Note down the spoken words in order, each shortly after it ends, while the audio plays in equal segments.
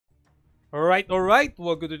Alright,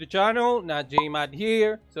 welcome to the channel, Notjmad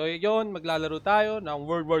here. So yun, maglalaro tayo ng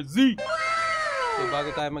World War Z. So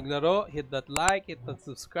bago tayo maglaro, hit that like, hit that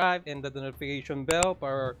subscribe, and the notification bell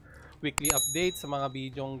para weekly updates sa mga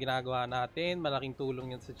bidyong ginagawa natin. Malaking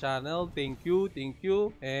tulong yan sa channel. Thank you,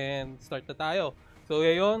 and start na tayo. So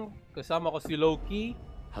yun, kasama ko si Loki.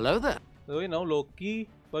 Hello there. So you know, Loki,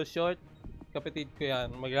 for short, kapatid ko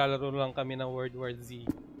yan. Maglalaro lang kami ng World War Z.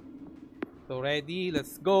 So ready,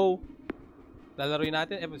 let's go! Lalaroin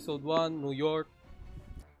natin episode 1, New York.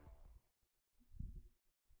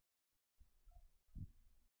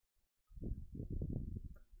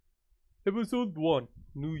 Episode 1,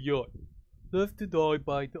 New York. Left to die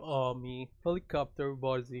by the army. Helicopter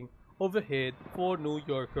buzzing overhead. 4 New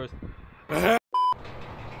Yorkers. God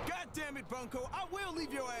damn it, Bunko! I will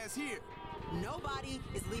leave your ass here. Nobody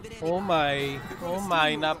is leaving it. Oh my,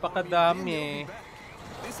 napakadami.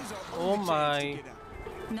 Oh my.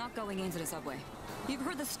 Not going into the subway. You've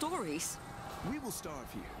heard the stories. We will starve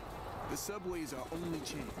here. The subway is our only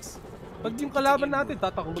chance. Pag yung kalaban natin,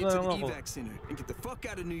 tatakbo na lang ako. Evac center and get the fuck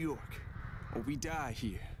out of New York, or we die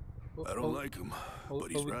here. I don't like him, but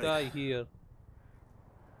he's we right. die here.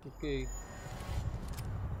 Okay.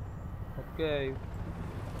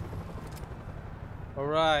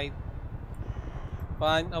 Alright.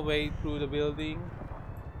 Find a way through the building.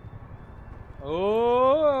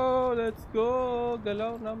 Oh, let's go!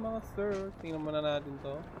 Galaw na mga sir. Tingnan muna natin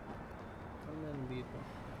to. Ano yan dito?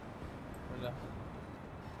 Wala.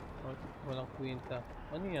 Walang kwenta.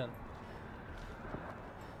 Ano yan?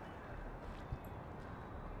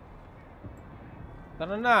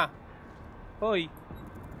 Tara na! Hoy!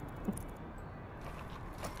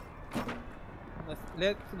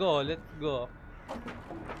 Let's go.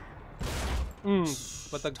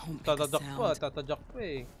 Tatadyak pa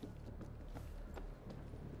eh.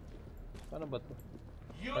 Paano ba to?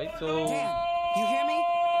 Right, so... Dan, you hear me?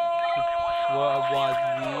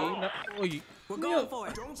 Uy! We're going for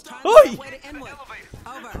it. Time Hoy! way to Inwood.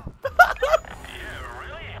 Over.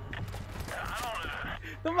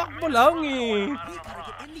 Tumakbo lang eh! We gotta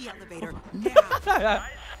get in the elevator now.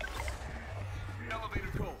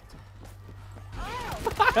 Elevator cold.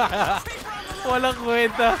 Walang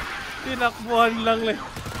kwenta. Tinakbuhan lang eh.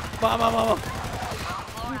 Mama.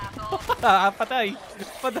 Patay.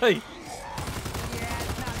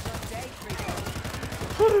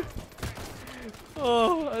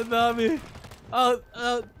 Oh, ang dami. Out.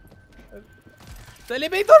 Sa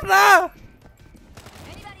elevator na!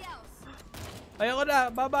 Ayoko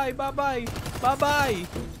na. Bye-bye.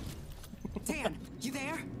 Dan, you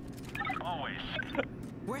there? Always.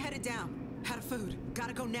 We're headed down. Out of food.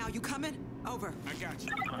 Gotta go now. You coming? Over. I got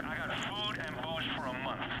you. Look, I got food and booze for a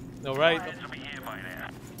month. Alright. My heads will be here by then.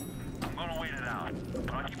 I'm gonna wait it out,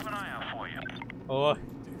 but I'll keep an eye out for you. Oh.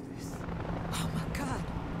 Oh my God.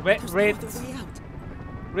 Ritz. There's no other way out.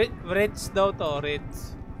 Ritz daw to.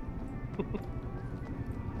 Ritz.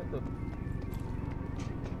 Ito.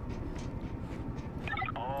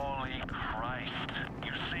 Holy Christ.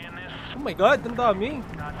 You seeing this? Oh my God, ang dami.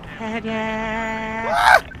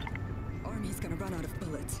 Army's gonna run out of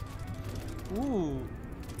bullets. Ooh.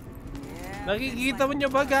 Yeah. Nakikita mo niyo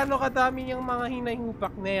ba gaano kadami yung mga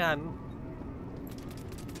hinahupak na yan?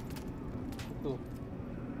 Ito.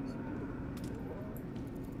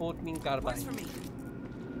 Opening What's carbine. for me?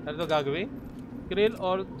 Ano ito gagawin? Grill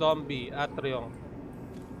or zombie? Atrium.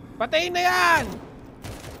 Patayin na yan!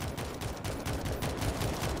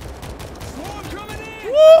 Swarm coming in.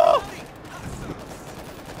 Woo!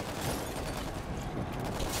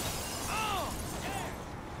 Oh, yeah.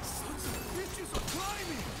 Sons of bitches are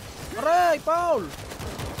climbing. Aray, Paul!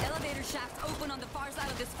 Elevator shaft open on the far side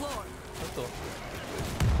of this floor. Ito.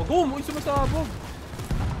 Pagum! Uy, sumasabog!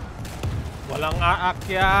 Walang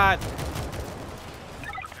aakyat!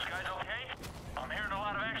 You guys okay? I'm hearing a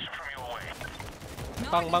lot of action from your way.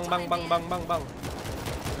 Bang!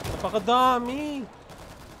 Napakadami!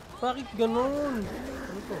 Bakit ganun?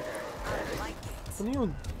 Ano to?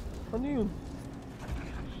 Ano yun?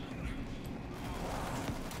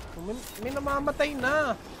 May namamatay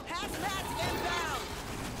na! Hazmat inbound.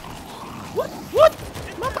 What?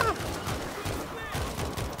 Mama!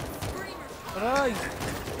 Aray!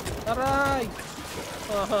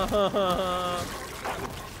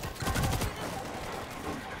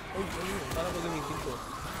 Uy, paano ba gamitin ko?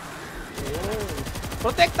 Oh.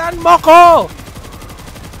 Protektahan mo ko!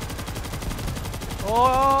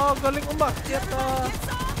 Oh, galing umakyat ah.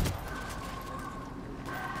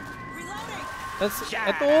 Reloading.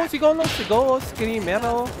 Ito, sigaw ng sigaw. Screamer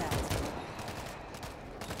oh.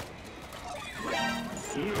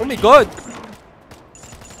 Oh my God!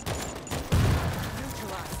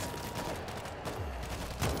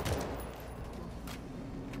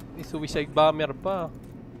 suicide bomber pa.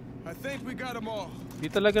 I think we got them all. Di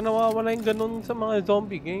talaga nawawala yung ganun sa mga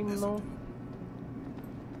zombie game, no?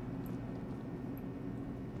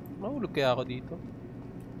 Mahulog kaya ako dito?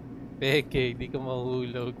 Peke, di ka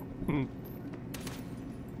mahulog.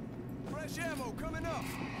 Fresh ammo coming up.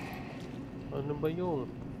 Ano ba yun?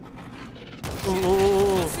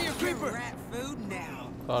 See a creeper. Rat food now.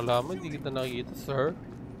 Kala mo, hindi kita nakikita, sir.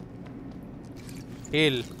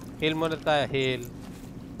 Heal. Heal muna tayo, heal.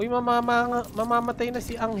 Uy, mamamatay na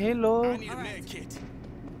si Angel, oh. I need a med kit.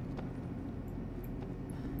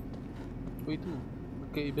 Uy, ito.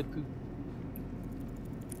 Magkaiba to.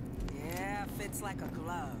 Yeah, fits like a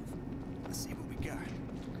glove. Let's see what we got.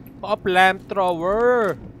 Oh,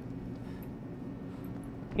 flamethrower.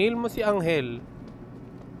 Heal mo si Angel.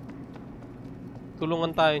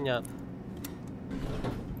 Tulungan tayo niya.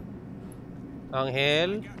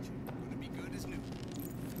 Angel? Got you. Gonna be good as new.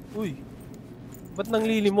 Uy. Ba't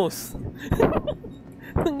nanglilimos?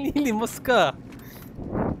 Nanglilimos ka.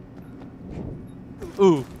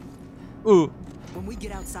 When we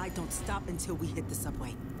get outside, don't stop until we hit the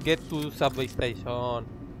subway. Get to subway station.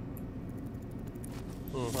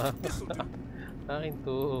 Akin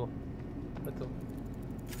to. Ito.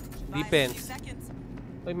 Defense.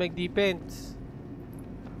 Uy, may defense.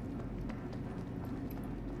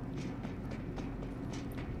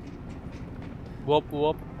 Wop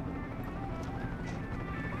wop.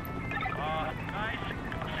 Guys,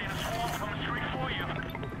 I'm seeing a swarm coming straight for you.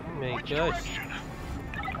 Oh my Which gosh. direction?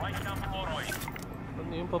 Right down to Orayt.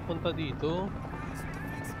 Ano yung papunta dito?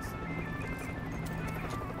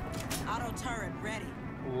 Auto turret ready.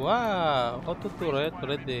 Wow! Auto turret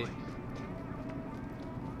ready.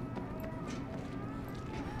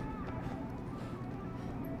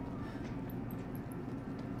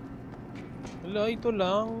 Wala, ito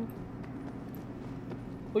lang.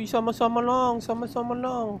 Uy, sama-sama lang. Sama-sama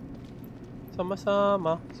lang.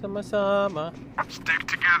 Sama-sama. Sama-sama. Stick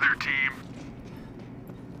together, team.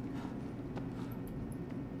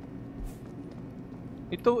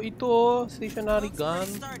 Ito oh. Stationary Looks gun.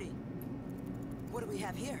 pretty sturdy. What do we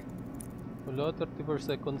have here? Wala, 34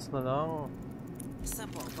 seconds na lang.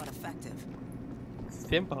 Simple but effective.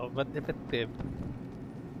 Simple but effective.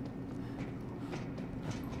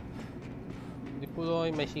 Hindi po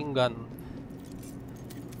yung machine gun.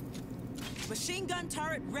 Machine gun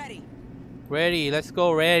turret ready. Ready, let's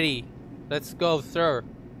go, ready. Let's go, sir.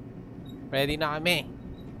 Ready na kami.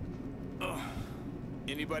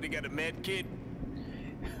 Anybody got a med kit?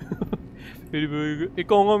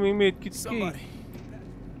 Ikaw nga may medkit ka eh. Somebody.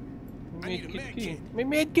 May I need a medkit ka eh. medkit. May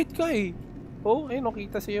medkit ka eh. Oh, ayun,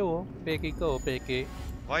 nakita sa'yo oh. Peke ka oh, peke.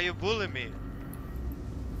 Why you bully me?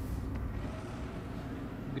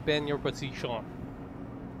 Depend your position.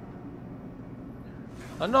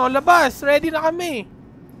 Ano, labas! Ready na kami!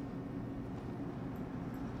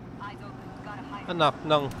 Anak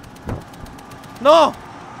ng... No!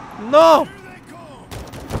 No!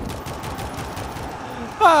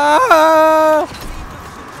 Ah!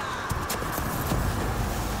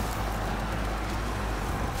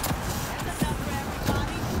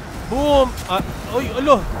 Boom! Ah, oy,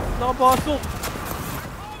 alo! Nakapasok!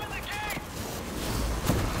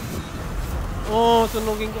 Oh,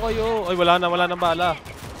 sunugin ko kayo. Ay, wala na bala.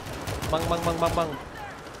 Bang.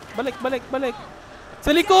 Balik.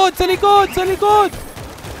 Sa likod!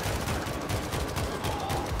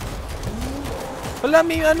 Wala,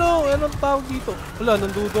 may anong tawag dito? Wala,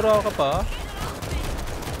 nandudura ka pa.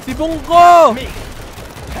 Si Bunko!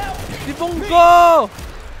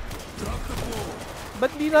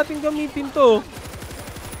 Ba't di natin gamitin to?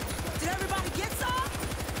 Did everybody get some?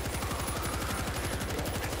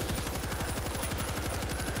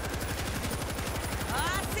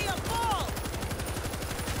 I see a bull.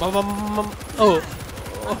 Oh.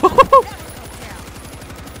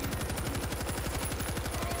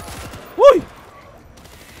 Uy!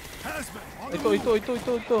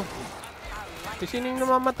 Ito. Kasi sino yung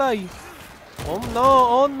namamatay? Oh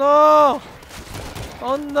no!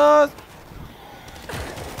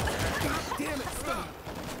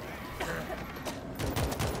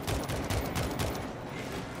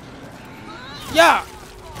 Yeah!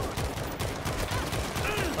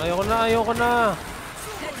 Ayoko na.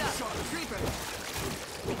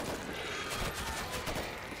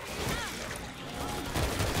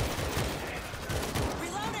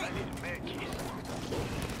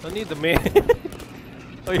 I need the man.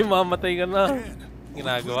 Ay, mamatay ka na.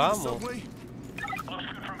 Ginagawa mo.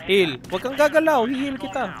 Heal. Huwag kang gagalaw. Heal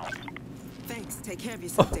kita. Thanks. Take care of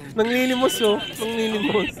yourself, Dan. Nanglilimos oh.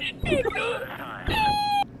 Nanglilimos.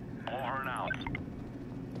 Over and out.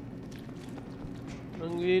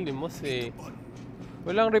 Nanglilimos eh.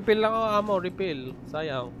 Walang refill lang ako, ammo. Refill.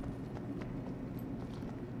 Sayang.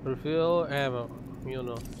 Refill ammo.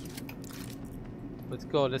 Yun o. Let's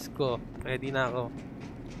go, let's go. Ready na ako.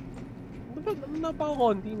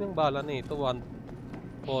 Napakakonti ng bala na ito.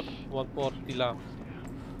 140 lang.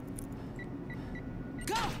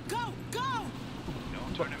 Go, go, go! No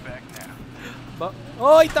turning back now.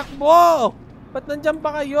 Oy, takbo! Ba't nandyan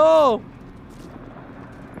pa kayo?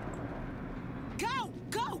 Go,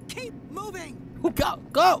 go! Keep moving! Go!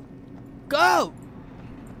 Go! Go!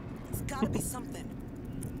 There's gotta be something.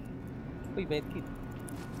 Uy, medkit.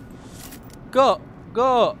 Go!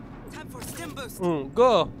 Go! Time for a stim boost.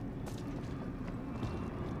 Go!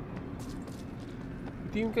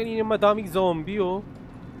 Ito yung kanina madaming zombie, oh.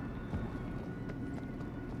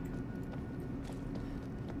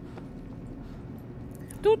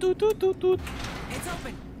 Toot, toot, toot, toot, toot. It's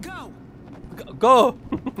open. Go. Go!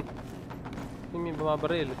 Yung may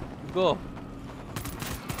bumabaril. Go!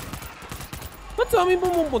 Ba't sa amin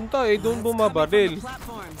pumupunta eh? Doon bumabaril.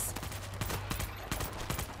 Platforms.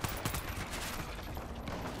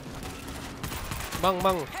 Bang,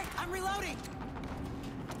 bang. Hey, I'm reloading.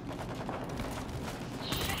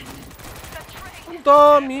 Ang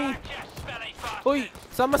dami. Yes, smelly bastard. Uy,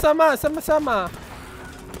 sama-sama, sama-sama.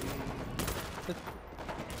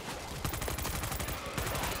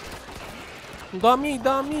 Ang dami,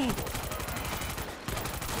 dami.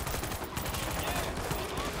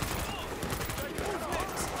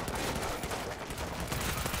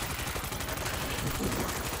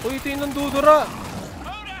 Uy, ito yung nandudura.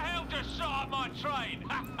 Who the hell just shot at my train?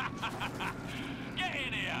 Get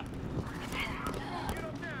in here.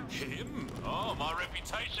 Him? Oh, my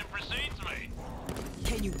reputation precedes me.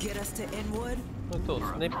 Can you get us to Inwood? Ito,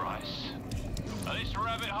 snip. Price. This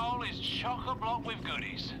rabbit hole is chock-a-block with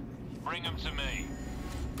goodies. Bring them to me.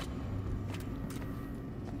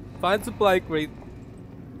 Find supply crate.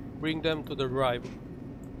 Bring them to the drive.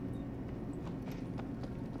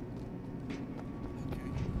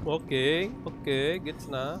 Okay, okay, gets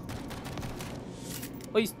na.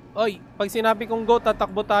 Oy, oy, pag sinabi kong go,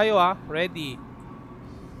 tatakbo tayo ha. Ready.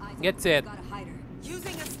 Get set. Got a hider.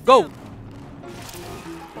 Using a stim. Go!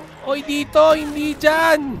 Oy, dito, hindi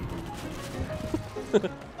dyan!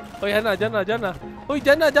 Oy, yan na, dyan na, dyan na. Uy,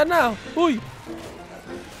 dyan na, dyan na. Uy!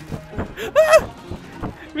 Ah!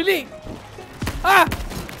 Bili! Ah!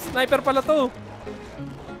 Sniper pala to.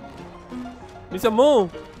 Bisa mo.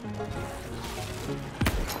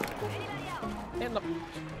 Enak.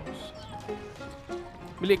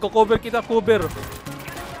 Bili, ko-cover kita, cover.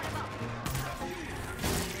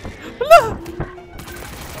 Hala!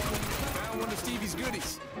 Found one of Stevie's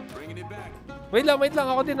goodies. Bringing it back. Wait lang,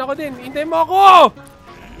 ako din. Hintay mo ako!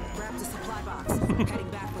 Grab the supply box. Heading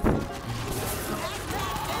back with it.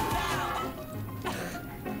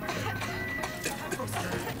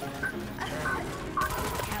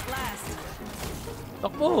 At last.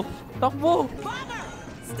 Takbo! Takbo! Bomber!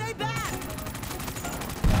 Stay back!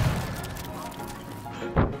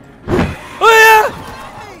 Uy! Ah!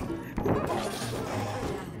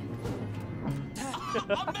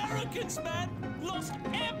 Americans, man, lost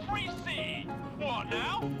everything. What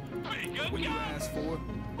now? Pretty good, What you guys. asked for?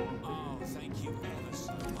 Oh, thank you ever so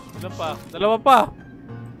much. Ilan pa? Dalawa pa!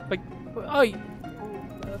 Ay!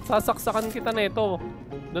 Sasaksakan kita na ito.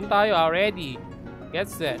 Doon tayo, ready. Get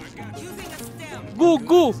set. Using a stim. Go!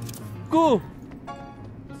 Go! Go!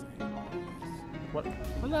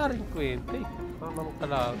 Wala rin kwenta eh. Mamang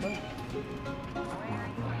kalaban.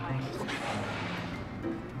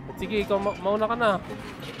 Sige, ikaw mauna ka na.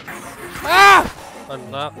 Ah!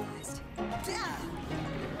 Anak.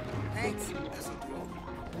 Thanks.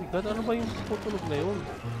 Oh my God, ano ba yung putunog na yun?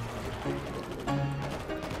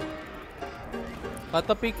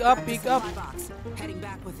 Kata pick up, pick up. Supply box. Heading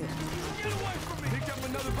back with it. Get away from me! Picked up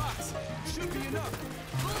another box. Should be enough.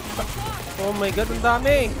 Oh my God, ang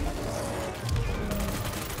dami.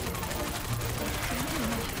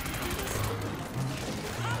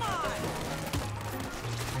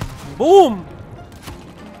 Boom!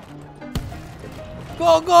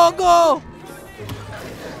 Go, go, go!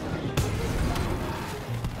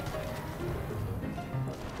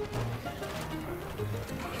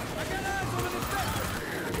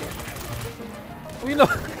 Uy, no.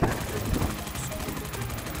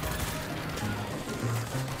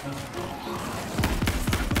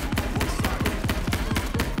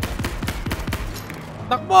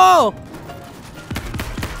 Takbo!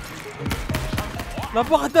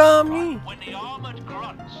 Napakadami! When the armored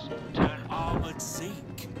grunts turn armored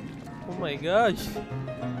Zeke. Oh my gosh!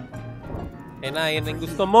 Eh na, yan ang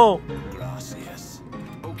gusto mo! Gracias.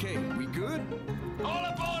 Okay, we good? All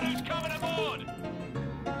aboard who's coming aboard!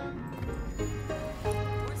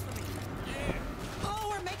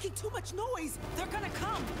 Too much noise. They're gonna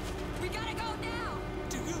come. We gotta go now!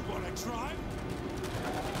 Do you want to try?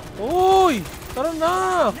 Uy! Tara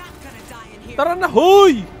na! Not gonna die in here. Tara na,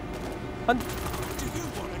 hoy! Do you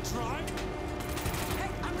want to try? Hey,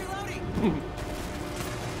 I'm reloading.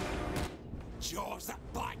 Jaws that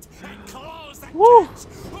bite and claws that Woo! catch.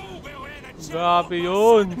 Who will hear the chill Grabe of my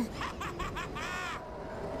yun!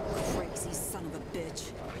 Crazy son of a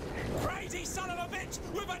bitch. crazy son of a bitch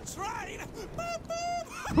with a train! Boop, boop.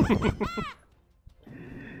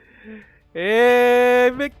 Eh,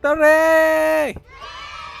 victory!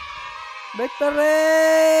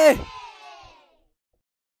 Victory!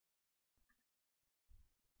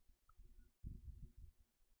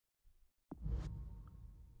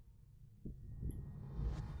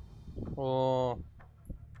 Oh.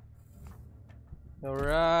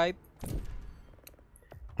 Alright.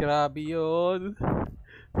 Grabe yun.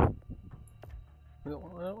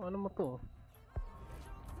 Ano mo to?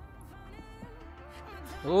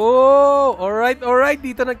 Oh, alright.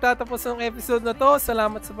 Dito nagtatapos ang episode na to.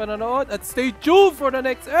 Salamat sa panonood at stay tuned for the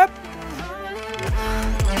next episode.